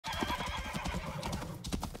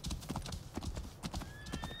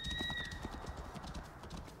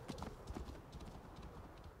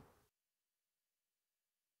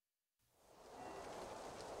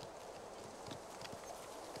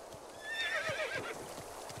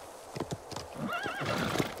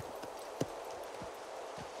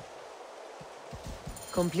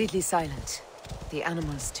Completely silent. The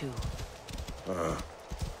animals too.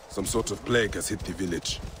 Some sort of plague has hit the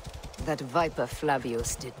village. That viper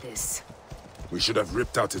Flavius did this. We should have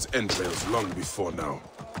ripped out his entrails long before now.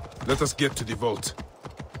 Let us get to the vault.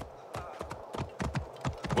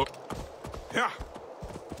 Oh. Yeah.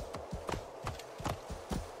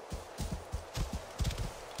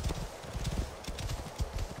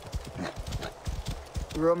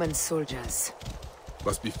 Roman soldiers.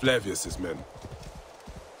 Must be Flavius's men.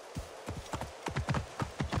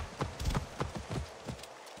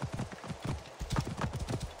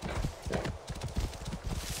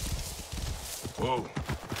 Whoa.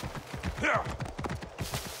 Yeah.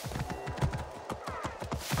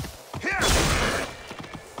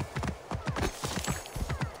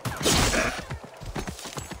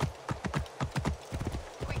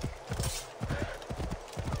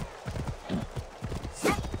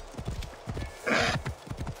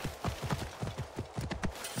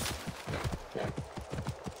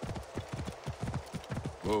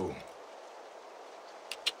 Whoa.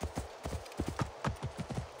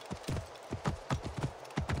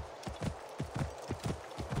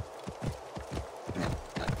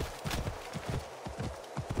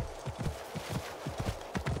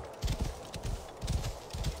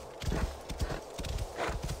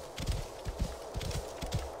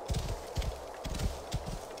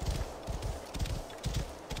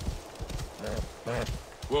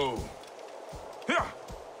 Whoa. Yeah.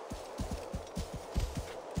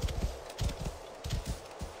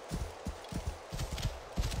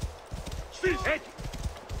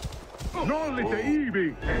 Non lite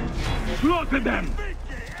ibi! Slaughter them!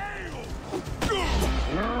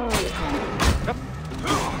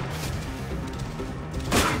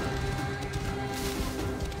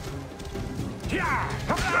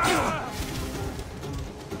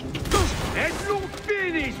 Et nunc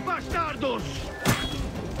finis, bastardos!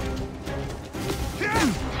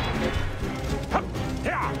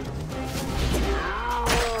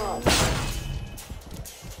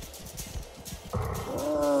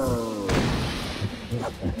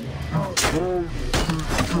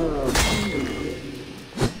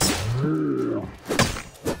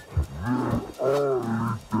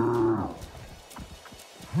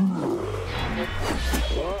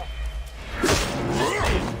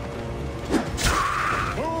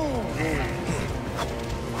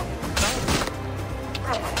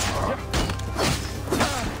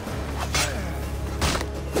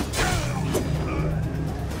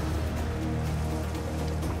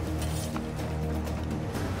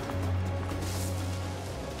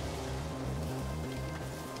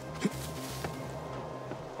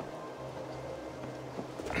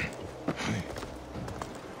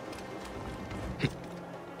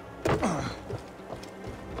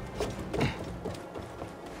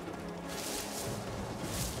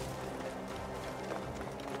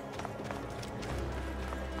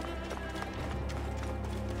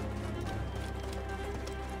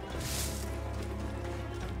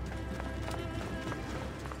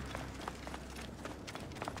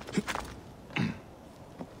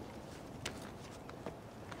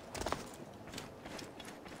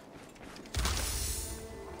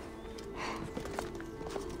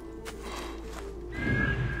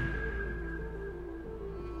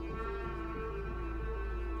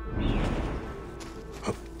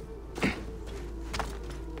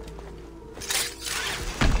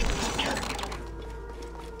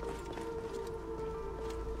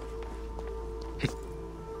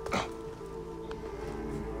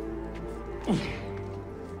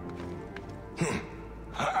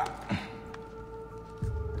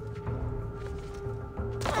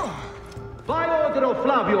 By order of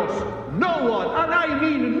Flavius, no one, and I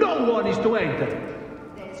mean no one, is to enter.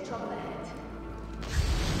 There is trouble ahead.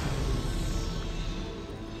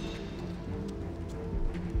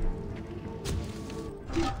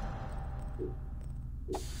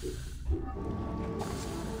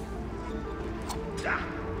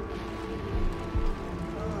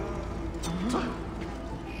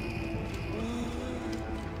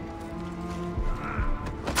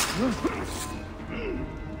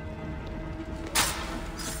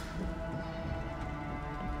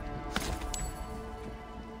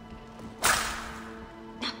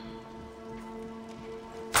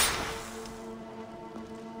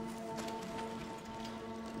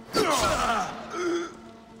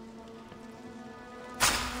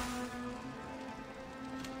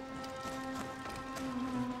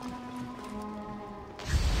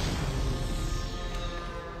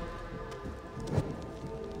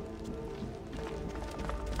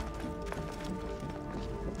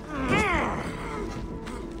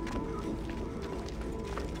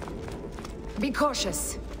 Be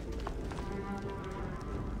cautious.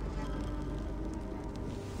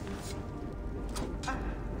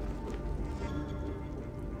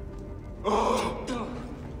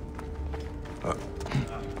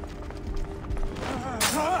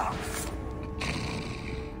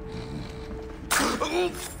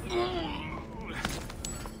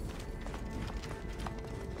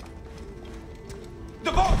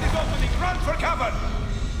 The vault is opening! Run for cover!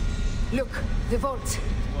 Look, the vault.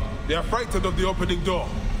 They are frightened of the opening door.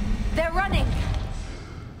 They're running!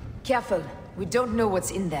 Careful, we don't know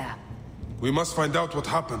what's in there. We must find out what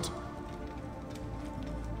happened.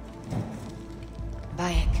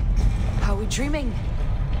 Bayek, are we dreaming?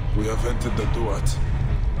 We have entered the Duat.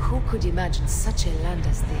 Who could imagine such a land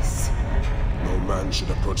as this? No man should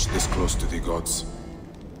approach this close to the gods.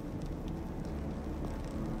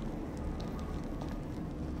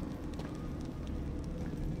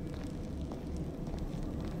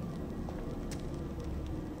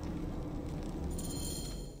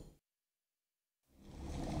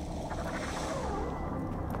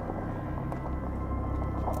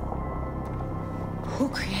 Who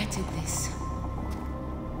created this?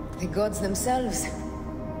 The gods themselves?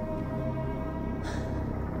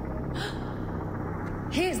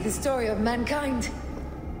 Here's the story of mankind.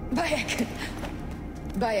 Bayek!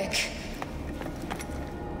 Bayek.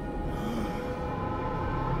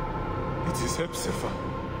 It is Hepzefa.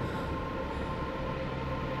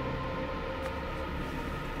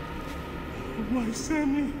 My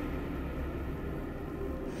Sammy.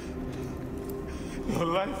 Your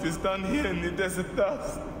life is done here in the desert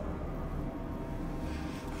dust.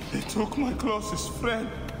 They took my closest friend.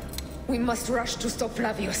 We must rush to stop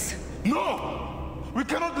Flavius. No! We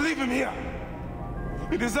cannot leave him here!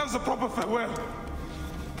 He deserves a proper farewell.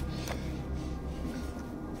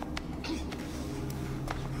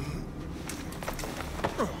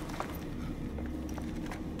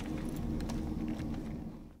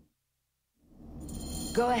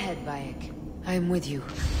 Go ahead, Bayek. I am with you.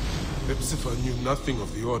 Hepzefa knew nothing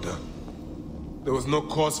of the order. There was no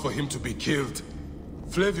cause for him to be killed.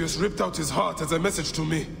 Flavius ripped out his heart as a message to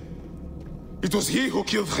me. It was he who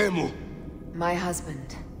killed Khemu. My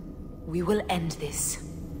husband. We will end this.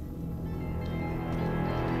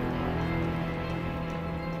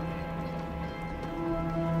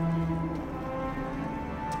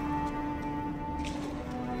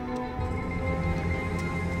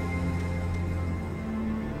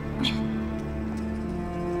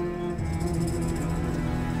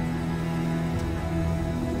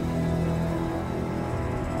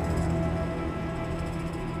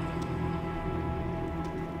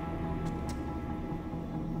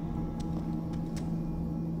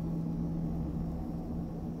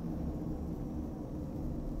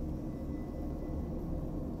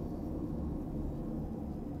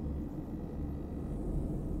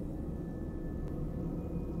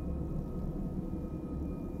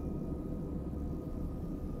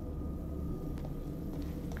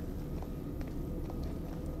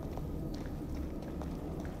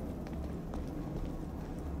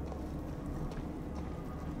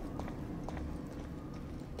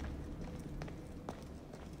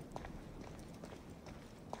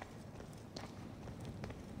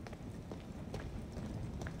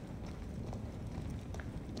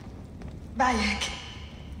 Bayek.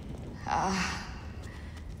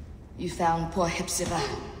 You found poor Hepzefa.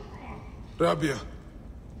 Rabiah.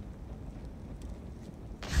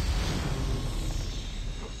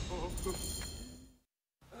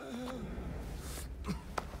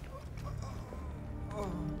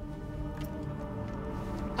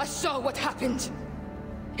 I saw what happened.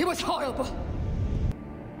 It was horrible.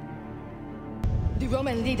 The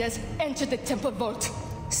Roman leaders entered the temple vault.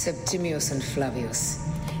 Septimius and Flavius.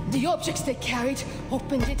 The objects they carried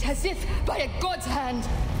opened it as if by a god's hand.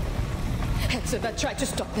 Hepzefa tried to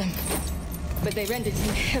stop them, but they rendered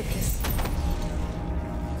him helpless.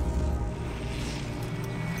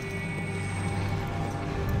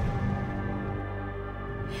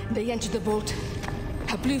 They entered the vault.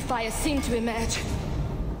 A blue fire seemed to emerge.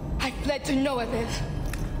 I fled to no avail.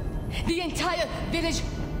 The entire village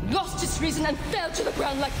lost its reason and fell to the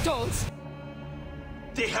ground like dolls.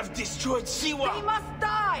 They have destroyed Siwa! They must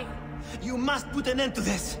die! You must put an end to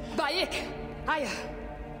this! Bayek! Aya!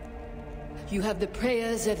 You have the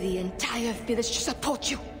prayers of the entire village to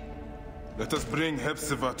support you. Let us bring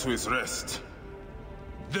Hepzefa to his rest.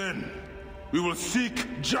 Then, we will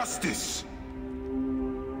seek justice!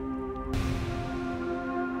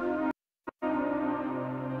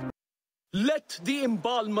 Let the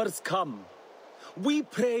embalmers come. we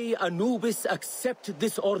pray Anubis accept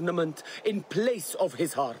this ornament in place of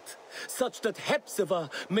his heart, such that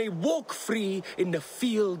Hepzefa may walk free in the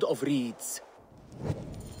field of reeds.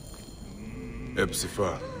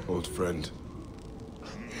 Hepzefa, old friend.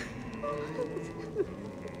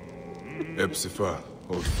 Hepzefa,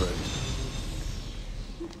 old friend.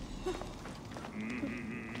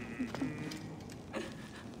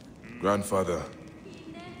 Grandfather,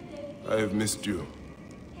 I have missed you.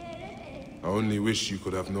 I only wish you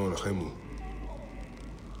could have known Khemu.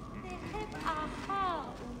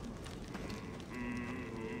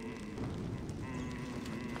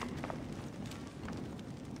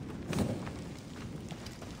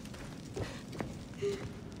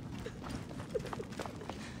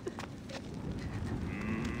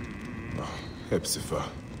 Oh, Hepzefa.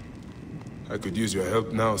 I could use your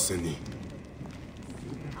help now, Seni.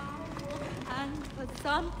 And for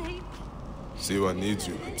something. Siwa needs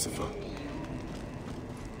you, Hepzefa.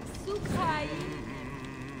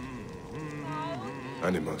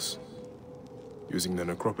 Animals. Using the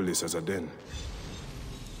necropolis as a den.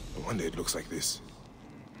 No wonder it looks like this.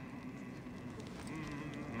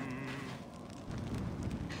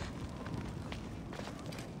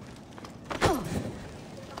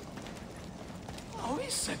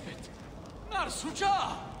 Sepet!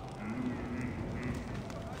 Narsucha!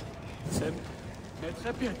 Seb,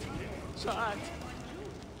 Maître Piet, Saad.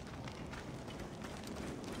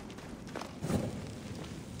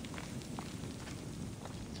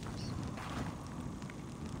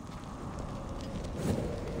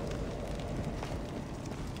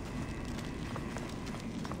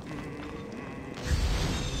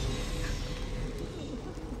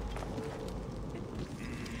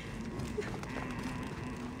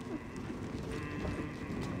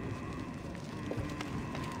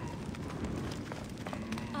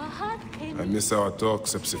 I miss our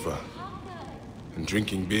talks, Hepzefa. And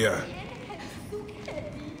drinking beer.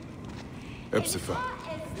 Hepzefa,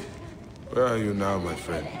 where are you now, my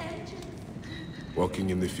friend? Walking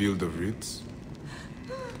in the field of reeds?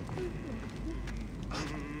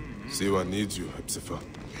 Siwa needs you, Hepzefa.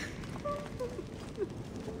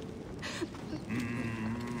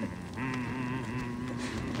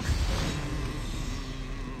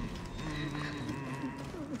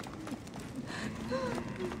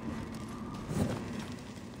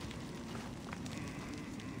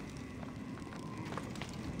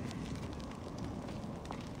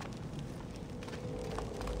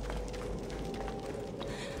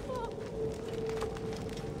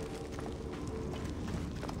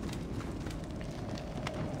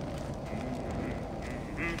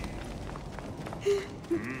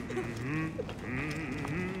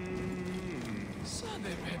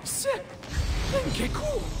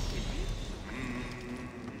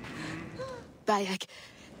 Bayek,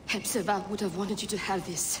 Hepzefa would have wanted you to have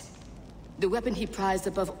this. The weapon he prized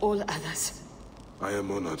above all others. I am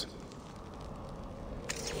honored.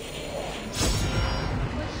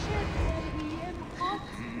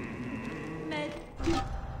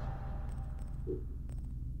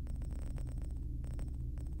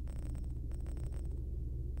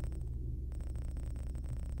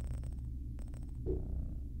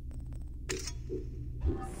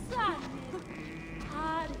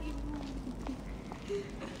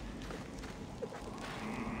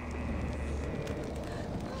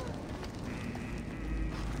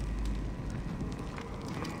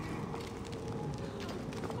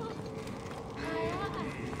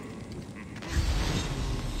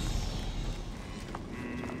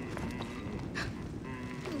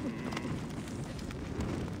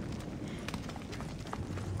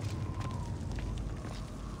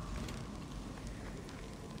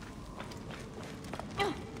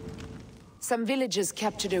 Some villagers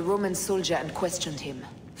captured a Roman soldier and questioned him.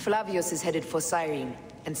 Flavius is headed for Cyrene,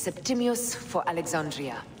 and Septimius for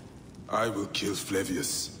Alexandria. I will kill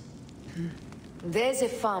Flavius. There's a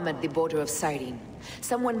farm at the border of Cyrene.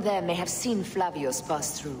 Someone there may have seen Flavius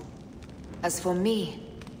pass through. As for me,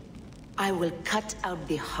 I will cut out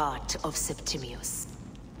the heart of Septimius.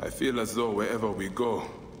 I feel as though wherever we go,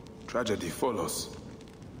 tragedy follows.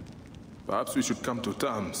 Perhaps we should come to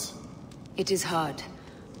terms. It is hard.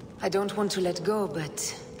 I don't want to let go,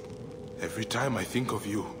 but... Every time I think of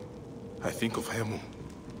you, I think of Khemu,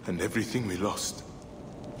 and everything we lost.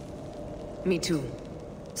 Me too.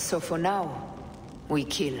 So for now, we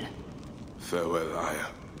kill. Farewell, Aya.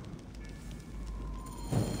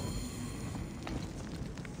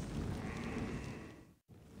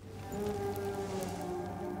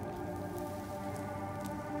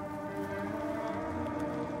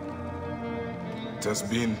 It has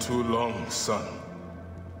been too long, son.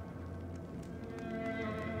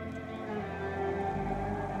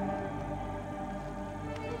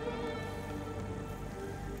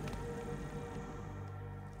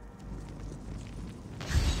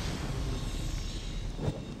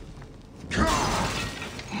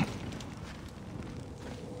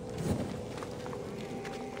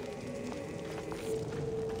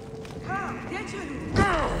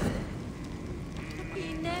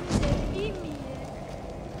 Inem de imiye.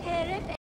 Herep